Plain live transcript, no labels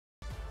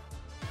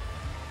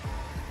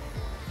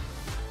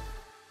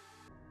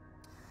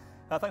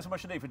Thanks so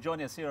much indeed for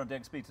joining us here on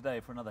BrandBeat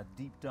today for another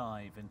deep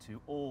dive into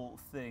all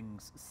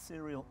things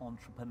serial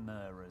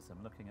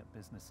entrepreneurism, looking at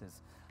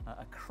businesses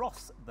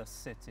across the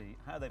city,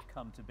 how they've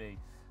come to be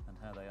and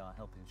how they are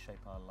helping shape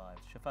our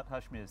lives. Shafaat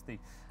Hashmi is the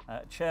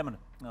chairman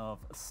of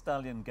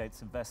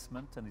Stalliongates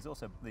Investment, and he's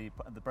also the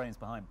brains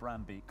behind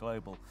BrandBeat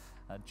Global,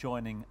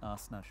 joining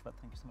us now. Shafaat,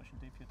 thank you so much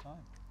indeed for your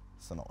time.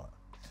 It's an honor.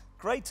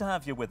 Great to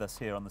have you with us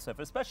here on the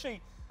sofa,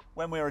 especially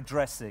when we're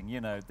addressing, you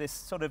know, this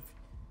sort of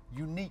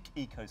unique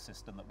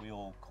ecosystem that we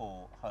all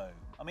call home.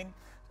 I mean,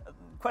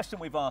 question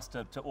we've asked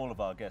to all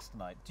of our guests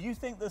tonight, do you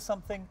think there's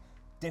something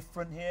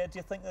different here? Do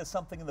you think there's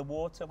something in the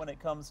water when it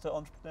comes to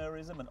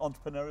entrepreneurism and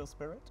entrepreneurial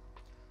spirit?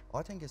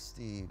 I think it's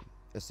the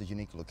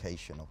unique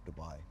location of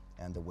Dubai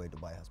and the way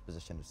Dubai has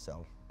positioned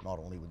itself, not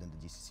only within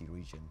the GCC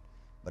region,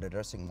 but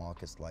addressing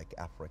markets like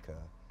Africa,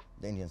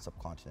 the Indian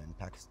subcontinent,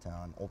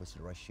 Pakistan,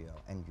 obviously Russia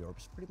and Europe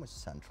is pretty much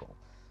central.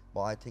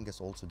 But I think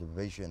it's also the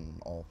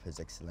vision of His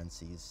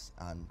Excellencies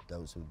and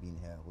those who've been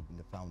here, who've been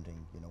the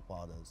founding,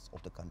 fathers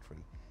of the country,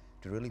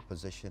 to really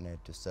position it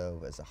to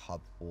serve as a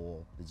hub for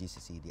the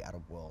GCC, the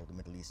Arab world, the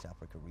Middle East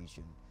Africa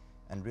region,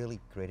 and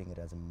really creating it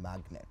as a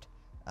magnet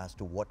as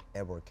to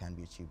whatever can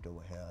be achieved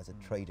over here as a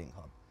trading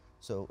hub.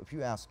 So if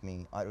you ask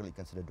me, I really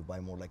consider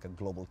Dubai more like a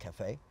global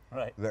cafe,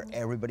 right, where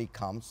everybody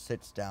comes,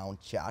 sits down,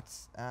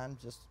 chats, and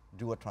just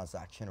do a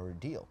transaction or a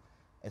deal.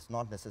 It's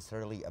not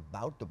necessarily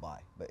about Dubai,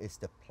 but it's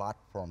the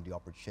platform, the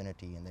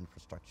opportunity, and the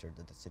infrastructure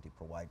that the city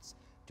provides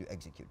to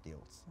execute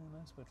deals. Oh,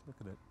 nice way to look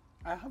at it.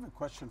 I have a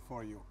question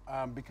for you,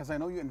 because I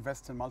know you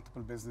invest in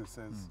multiple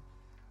businesses.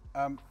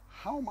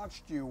 How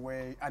much do you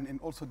weigh, and in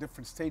also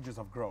different stages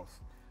of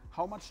growth,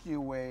 how much do you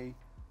weigh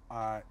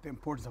the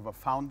importance of a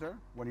founder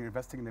when you're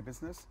investing in a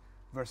business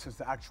versus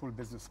the actual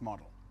business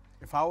model?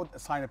 If I would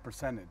assign a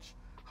percentage,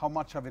 how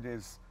much of it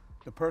is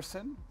the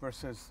person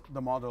versus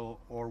the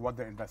model or what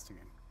they're investing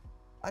in?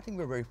 I think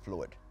we're very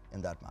fluid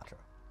in that matter.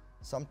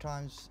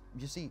 Sometimes,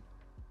 you see,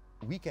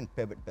 we can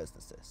pivot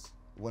businesses.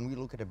 When we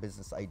look at a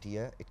business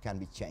idea, it can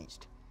be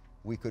changed.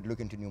 We could look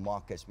into new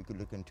markets, we could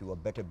look into a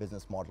better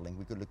business modeling,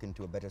 we could look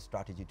into a better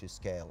strategy to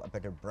scale, a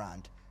better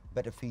brand,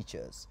 better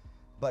features.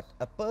 But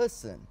a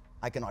person,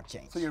 I cannot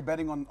change. So you're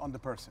betting on the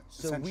person?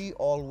 So we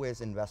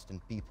always invest in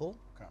people,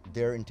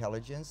 their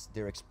intelligence,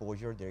 their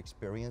exposure, their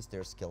experience,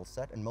 their skill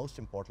set, and most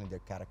importantly,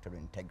 their character and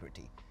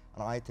integrity.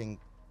 And I think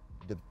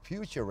the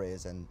future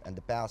is, and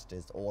the past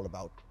is, all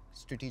about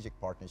strategic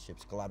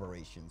partnerships,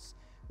 collaborations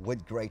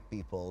with great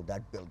people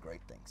that build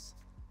great things.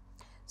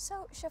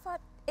 So Shafaat,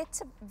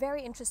 it's a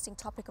very interesting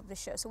topic of the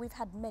show. So we've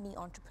had many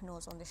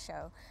entrepreneurs on the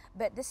show,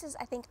 but this is,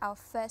 I think, our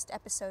first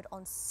episode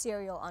on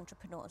serial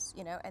entrepreneurs,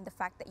 and the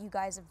fact that you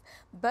guys have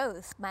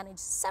both managed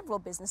several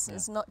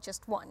businesses, not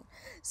just one.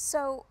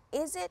 So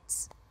is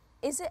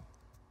it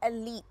a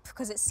leap,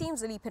 because it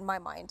seems a leap in my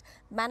mind,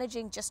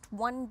 managing just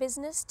one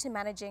business to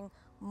managing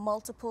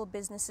multiple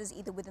businesses,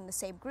 either within the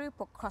same group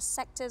or across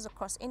sectors,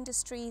 across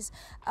industries?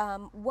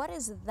 What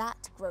is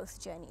that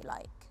growth journey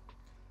like?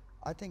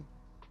 I think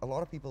a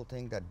lot of people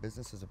think that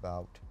business is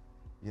about,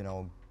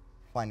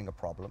 finding a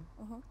problem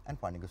and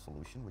finding a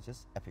solution which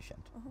is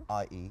efficient,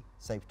 i.e.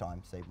 save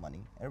time, save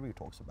money. Everybody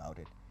talks about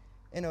it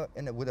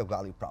with a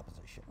value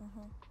proposition.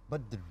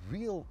 But the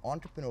real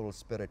entrepreneurial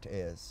spirit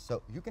is,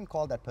 so you can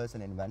call that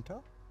person an inventor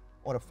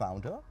or a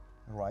founder,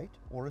 right,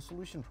 or a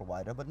solution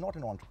provider, but not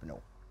an entrepreneur.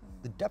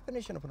 The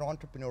definition of an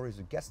entrepreneur is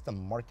who gets the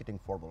marketing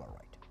formula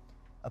right.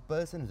 A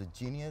person who's a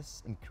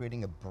genius in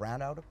creating a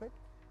brand out of it,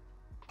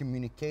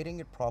 communicating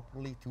it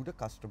properly to the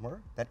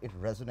customer, that it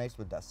resonates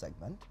with that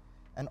segment,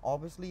 and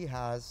obviously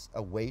has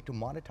a way to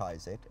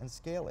monetize it and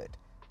scale it.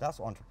 That's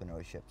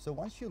entrepreneurship. So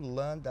once you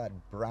learn that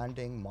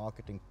branding,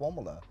 marketing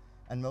formula,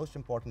 and most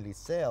importantly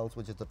sales,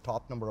 which is the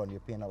top number on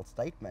your P&L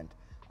statement,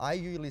 I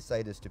usually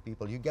say this to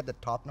people: you get the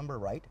top number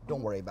right,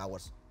 don't worry about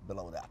what's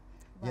below that.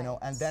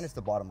 And then it's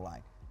the bottom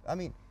line. I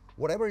mean,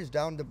 whatever is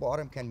down the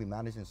bottom can be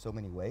managed in so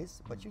many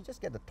ways, but you just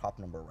get the top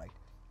number right.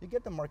 You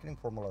get the marketing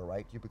formula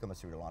right, you become a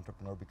serial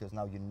entrepreneur, because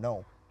now you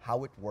know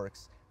how it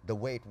works, the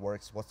way it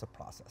works, what's the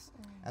process.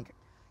 And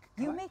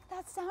you make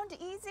that sound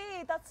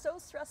easy. That's so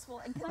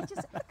stressful. And can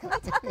I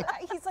talk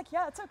about, he's like,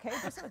 yeah, it's okay.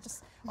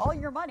 Just all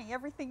your money,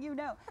 everything you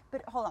know.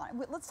 But hold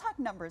on, let's talk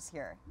numbers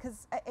here.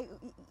 Because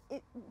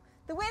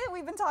the way that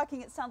we've been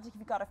talking, it sounds like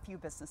you've got a few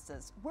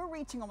businesses. We're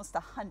reaching almost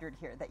 100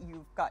 here that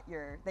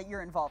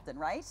you're involved in,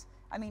 right?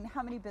 I mean,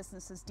 how many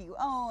businesses do you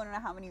own, and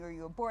how many are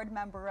you a board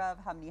member of?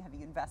 How many have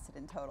you invested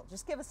in total?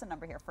 Just give us a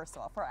number here, first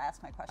of all, before I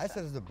ask my question. I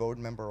serve as a board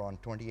member on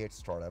 28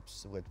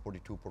 startups with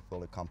 42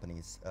 portfolio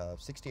companies.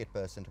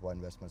 68% of our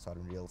investments are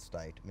in real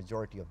estate.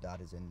 Majority of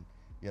that is in,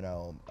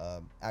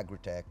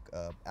 agri-tech,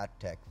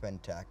 ad-tech,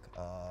 fintech.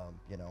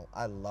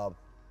 I love,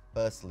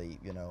 personally,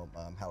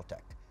 health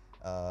tech.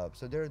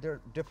 So there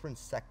are different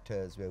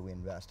sectors where we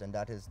invest, and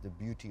that is the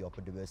beauty of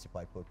a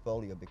diversified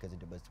portfolio, because it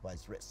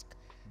diversifies risk.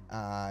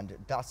 And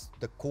that's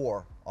the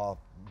core of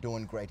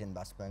doing great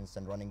investments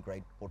and running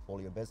great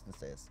portfolio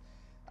businesses.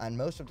 And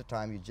most of the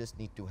time, you just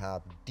need to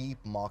have deep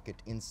market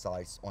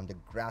insights on the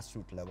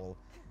grassroots level,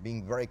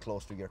 being very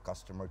close to your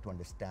customer to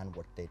understand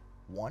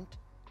want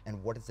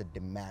and what is the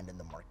demand in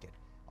the market.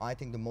 I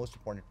think the most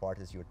important part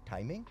is your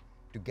timing,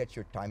 to get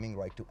your timing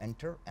right to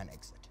enter and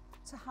exit.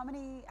 So how do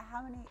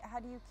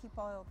you keep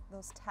all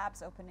those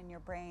tabs open in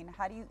your brain?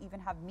 How do you even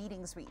have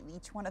meetings with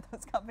each one of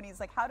those companies?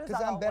 Like, how does that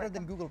all Because I'm better work?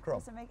 than Google Chrome.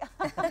 Does it make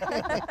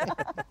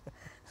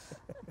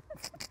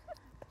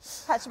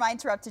Hashmi, I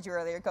interrupted you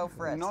earlier. Go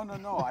for it.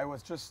 No. I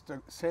was just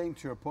saying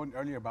to your point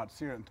earlier about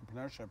serial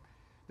entrepreneurship,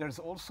 there's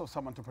also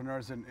some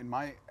entrepreneurs in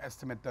my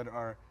estimate that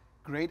are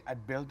great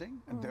at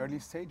building at the early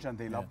stage, and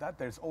they love that.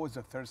 There's always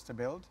a thirst to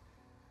build.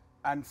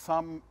 And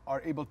some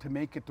are able to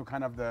make it to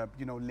kind of the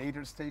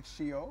later stage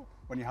CEO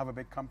when you have a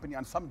big company,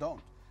 and some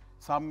don't.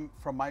 Some,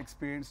 from my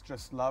experience,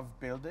 just love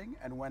building,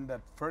 and when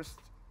that first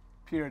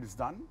period is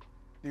done,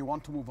 they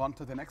want to move on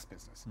to the next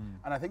business.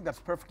 And I think that's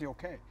perfectly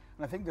okay.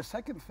 And I think the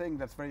second thing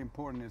that's very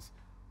important is,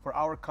 for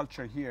our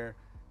culture here,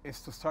 is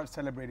to start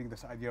celebrating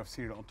this idea of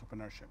serial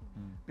entrepreneurship.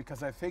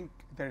 Because I think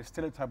there is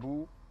still a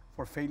taboo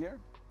for failure.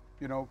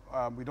 We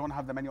don't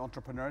have that many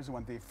entrepreneurs.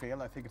 When they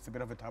fail, I think it's a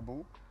bit of a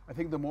taboo. I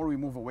think the more we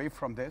move away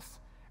from this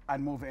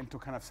and move into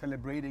kind of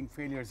celebrating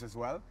failures as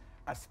well,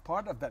 as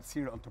part of that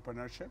serial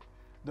entrepreneurship,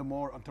 the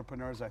more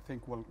entrepreneurs I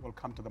think will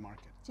come to the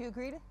market. Do you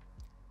agree?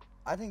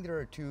 I think there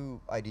are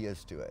two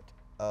ideas to it.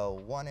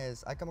 One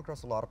is, I come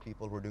across a lot of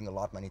people who are doing a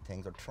lot many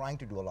things or trying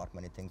to do a lot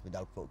many things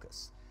without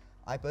focus.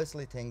 I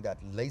personally think that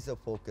laser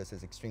focus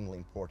is extremely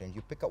important.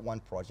 You pick up one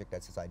project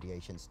at its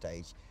ideation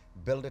stage,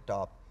 build it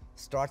up,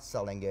 start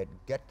selling it,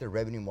 get the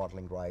revenue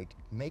modeling right,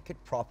 make it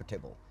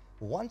profitable.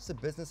 Once the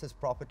business is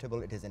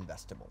profitable, it is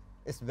investable.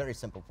 It's a very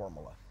simple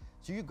formula.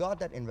 So you got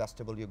that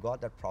investable, you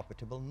got that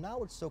profitable.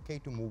 Now it's okay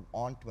to move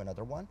on to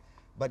another one,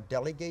 but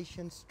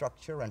delegation,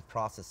 structure, and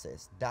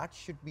processes, that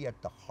should be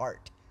at the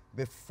heart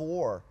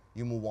before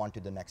you move on to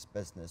the next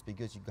business,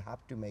 because you have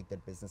to make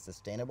that business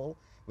sustainable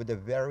with a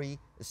very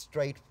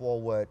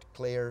straightforward,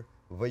 clear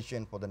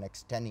vision for the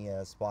next 10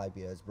 years, 5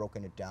 years,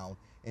 broken it down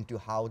into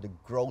how the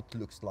growth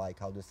looks like,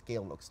 how the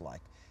scale looks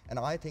like. And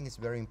I think it's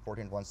very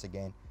important, once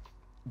again,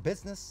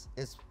 business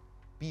is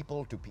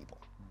people to people.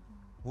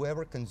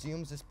 Whoever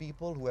consumes is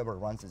people, whoever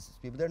runs is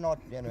people. They're not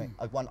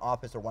one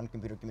office or one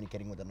computer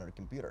communicating with another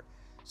computer.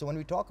 So when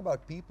we talk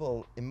about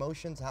people,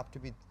 emotions have to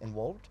be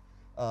involved,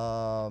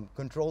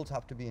 controls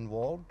have to be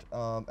involved,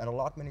 and a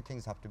lot many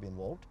things have to be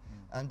involved.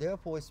 And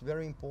therefore it's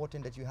very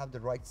important that you have the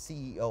right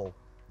CEO,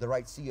 the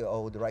right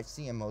COO, the right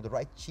CMO, the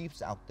right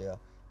chiefs out there,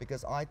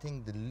 because I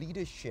think the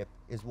leadership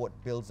is what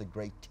builds a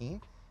great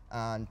team.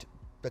 And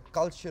the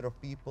culture of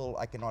people,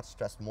 I cannot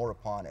stress more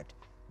upon it,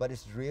 but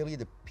it's really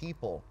the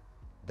people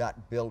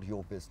that build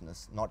your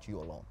business, not you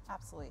alone.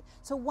 Absolutely.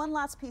 So one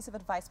last piece of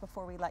advice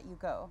before we let you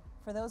go.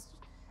 For those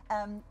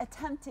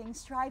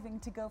striving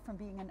to go from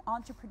being an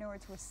entrepreneur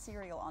to a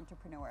serial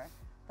entrepreneur,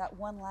 that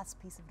one last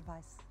piece of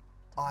advice.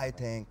 I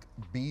think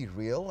be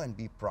real and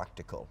be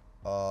practical.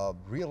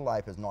 Real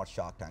life is not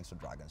Shark Tanks or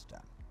Dragon's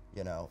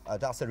Den.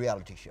 That's a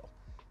reality show.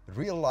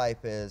 Real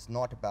life is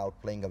not about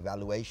playing a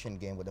valuation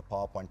game with a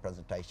PowerPoint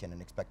presentation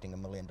and expecting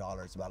 $1 million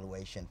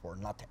valuation for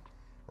nothing,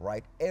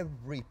 right?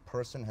 Every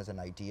person has an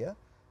idea.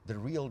 The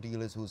real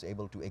deal is who's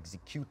able to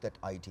execute that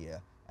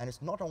idea. And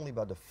it's not only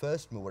about the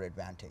first mover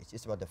advantage,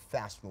 it's about the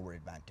fast mover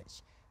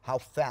advantage. How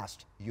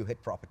fast you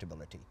hit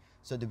profitability.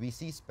 So the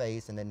VC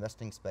space and the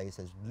investing space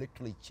has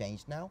literally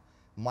changed now.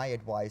 My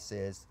advice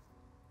is,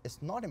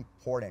 it's not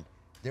important.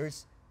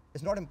 It's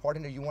not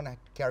important that you want to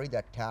carry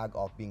that tag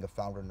of being a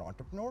founder and an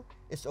entrepreneur.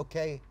 It's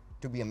okay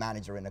to be a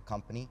manager in a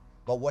company,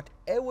 but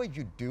whatever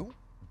you do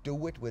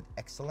it with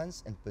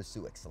excellence and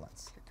pursue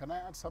excellence. Can I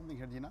add something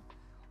here, Dina?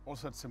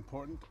 Also, it's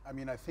important. I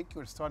mean, I think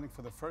you're starting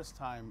for the first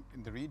time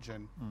in the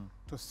region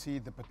to see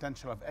the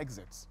potential of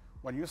exits.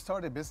 When you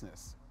start a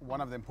business, one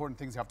of the important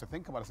things you have to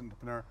think about as an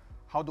entrepreneur,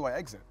 how do I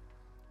exit?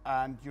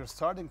 And you're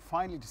starting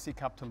finally to see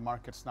capital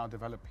markets now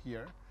develop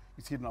here.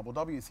 You see it in Abu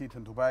Dhabi, you see it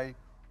in Dubai,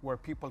 where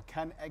people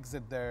can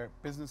exit their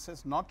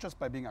businesses, not just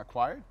by being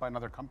acquired by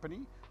another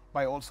company,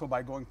 but also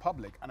by going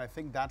public. And I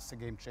think that's a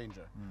game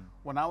changer.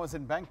 When I was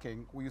in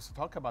banking, we used to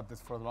talk about this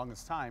for the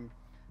longest time.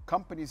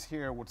 Companies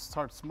here would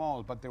start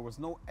small, but there was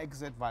no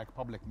exit via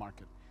public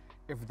market.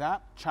 If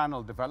that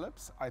channel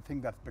develops, I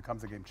think that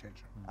becomes a game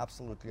changer.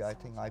 Absolutely, I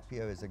think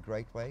IPO is a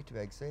great way to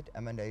exit.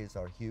 M&As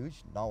are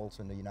huge, now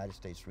also in the United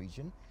States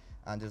region.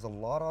 And there's a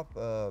lot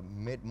of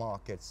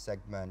mid-market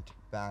segment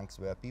banks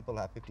where people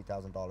have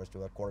 $50,000 to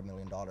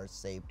 $250,000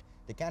 saved.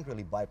 They can't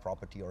really buy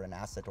property or an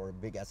asset or a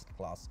big asset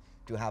class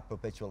to have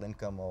perpetual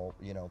income or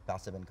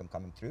passive income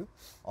coming through.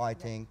 I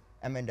think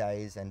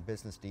M&As and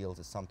business deals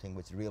is something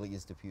which really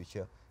is the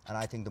future. And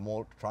I think the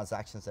more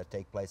transactions that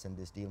take place in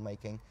this deal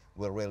making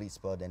will really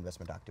spur the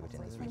investment activity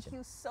in this region. Thank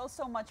you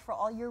so much for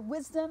all your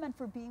wisdom and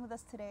for being with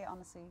us today.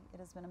 Honestly, it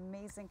has been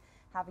amazing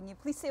having you.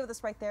 Please stay with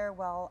us right there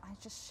while I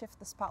just shift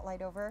the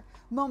spotlight over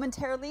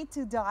momentarily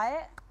to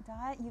Diet.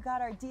 You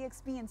got our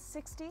DXB in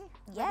 60 ready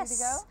Yes.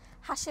 to go?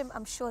 Hashim,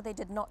 I'm sure they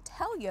did not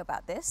tell you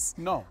about this.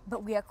 No.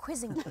 But we are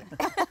quizzing you.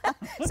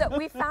 So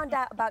we found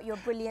out about your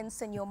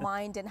brilliance and your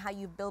mind and how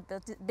you build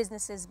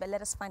businesses, but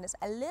let us find out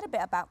a little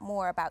bit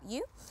more about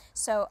you.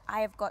 So I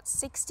have got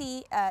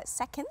 60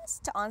 seconds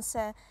to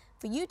answer,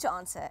 for you to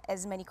answer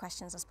as many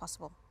questions as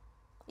possible.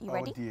 You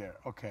ready? Oh dear,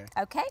 okay.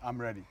 Okay. I'm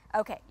ready.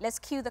 Okay, let's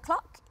cue the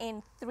clock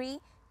in 3,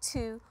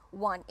 2,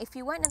 1. If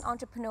you weren't an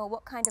entrepreneur,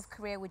 what kind of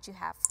career would you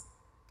have?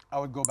 I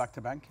would go back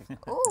to banking.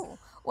 Ooh,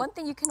 one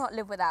thing you cannot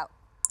live without.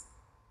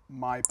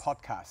 My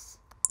podcasts.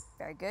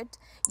 Very good.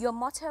 Your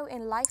motto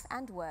in life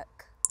and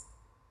work.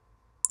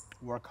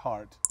 Work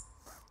hard.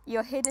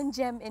 Your hidden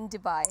gem in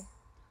Dubai.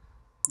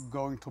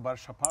 Going to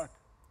Barsha Park.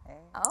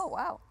 Oh,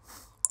 wow.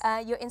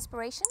 Your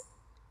inspiration?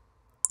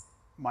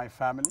 My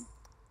family.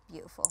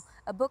 Beautiful.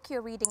 A book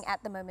you're reading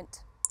at the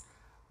moment.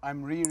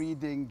 I'm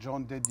rereading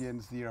John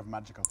Didion's The Year of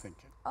Magical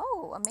Thinking.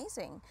 Oh,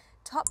 amazing.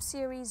 Top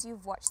series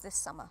you've watched this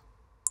summer.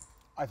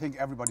 I think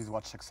everybody's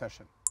watched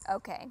Succession.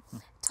 Okay.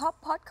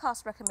 Top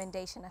podcast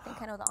recommendation. I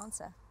think I know the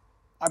answer.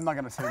 I'm not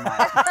going to say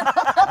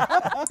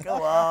mine.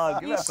 Go on,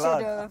 give You it a should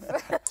plug.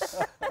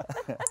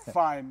 have.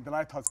 Fine, the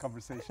Lighthouse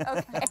Conversation.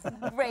 Okay,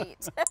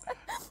 great.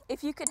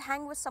 If you could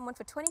hang with someone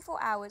for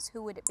 24 hours,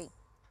 who would it be?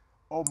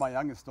 Oh, my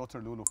youngest daughter,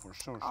 Lulu, for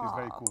sure. She's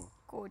very Aw, cool.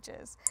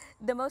 Gorgeous.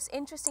 The most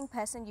interesting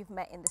person you've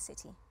met in the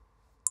city.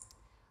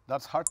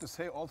 That's hard to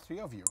say, all three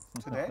of you,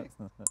 today.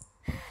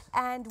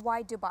 And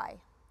why Dubai?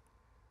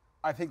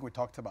 I think we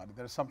talked about it.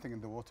 There's something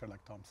in the water,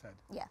 like Tom said.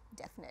 Yeah,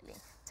 definitely.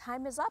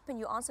 Time is up and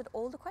you answered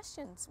all the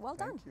questions. Well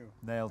done. Thank you.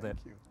 Nailed it.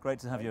 Thank you. Great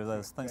to have you with Thank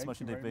us. you. Thanks so Thank much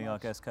you indeed for very being our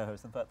much. guest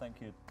co-host. In fact, thank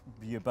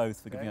you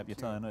both for giving up your Thank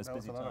you. time. I know it's That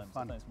was busy a lot of time. So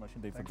fun. thanks so much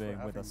indeed Thanks for for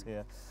being with having us me.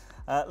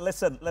 here.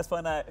 Listen, let's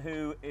find out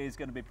who is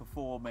going to be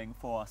performing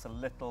for us a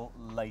little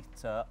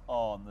later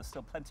on. There's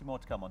still plenty more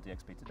to come on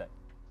DXB today.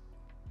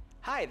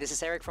 Hi, this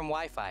is Eric from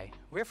Wi-Fi.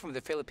 We're from the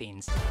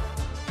Philippines.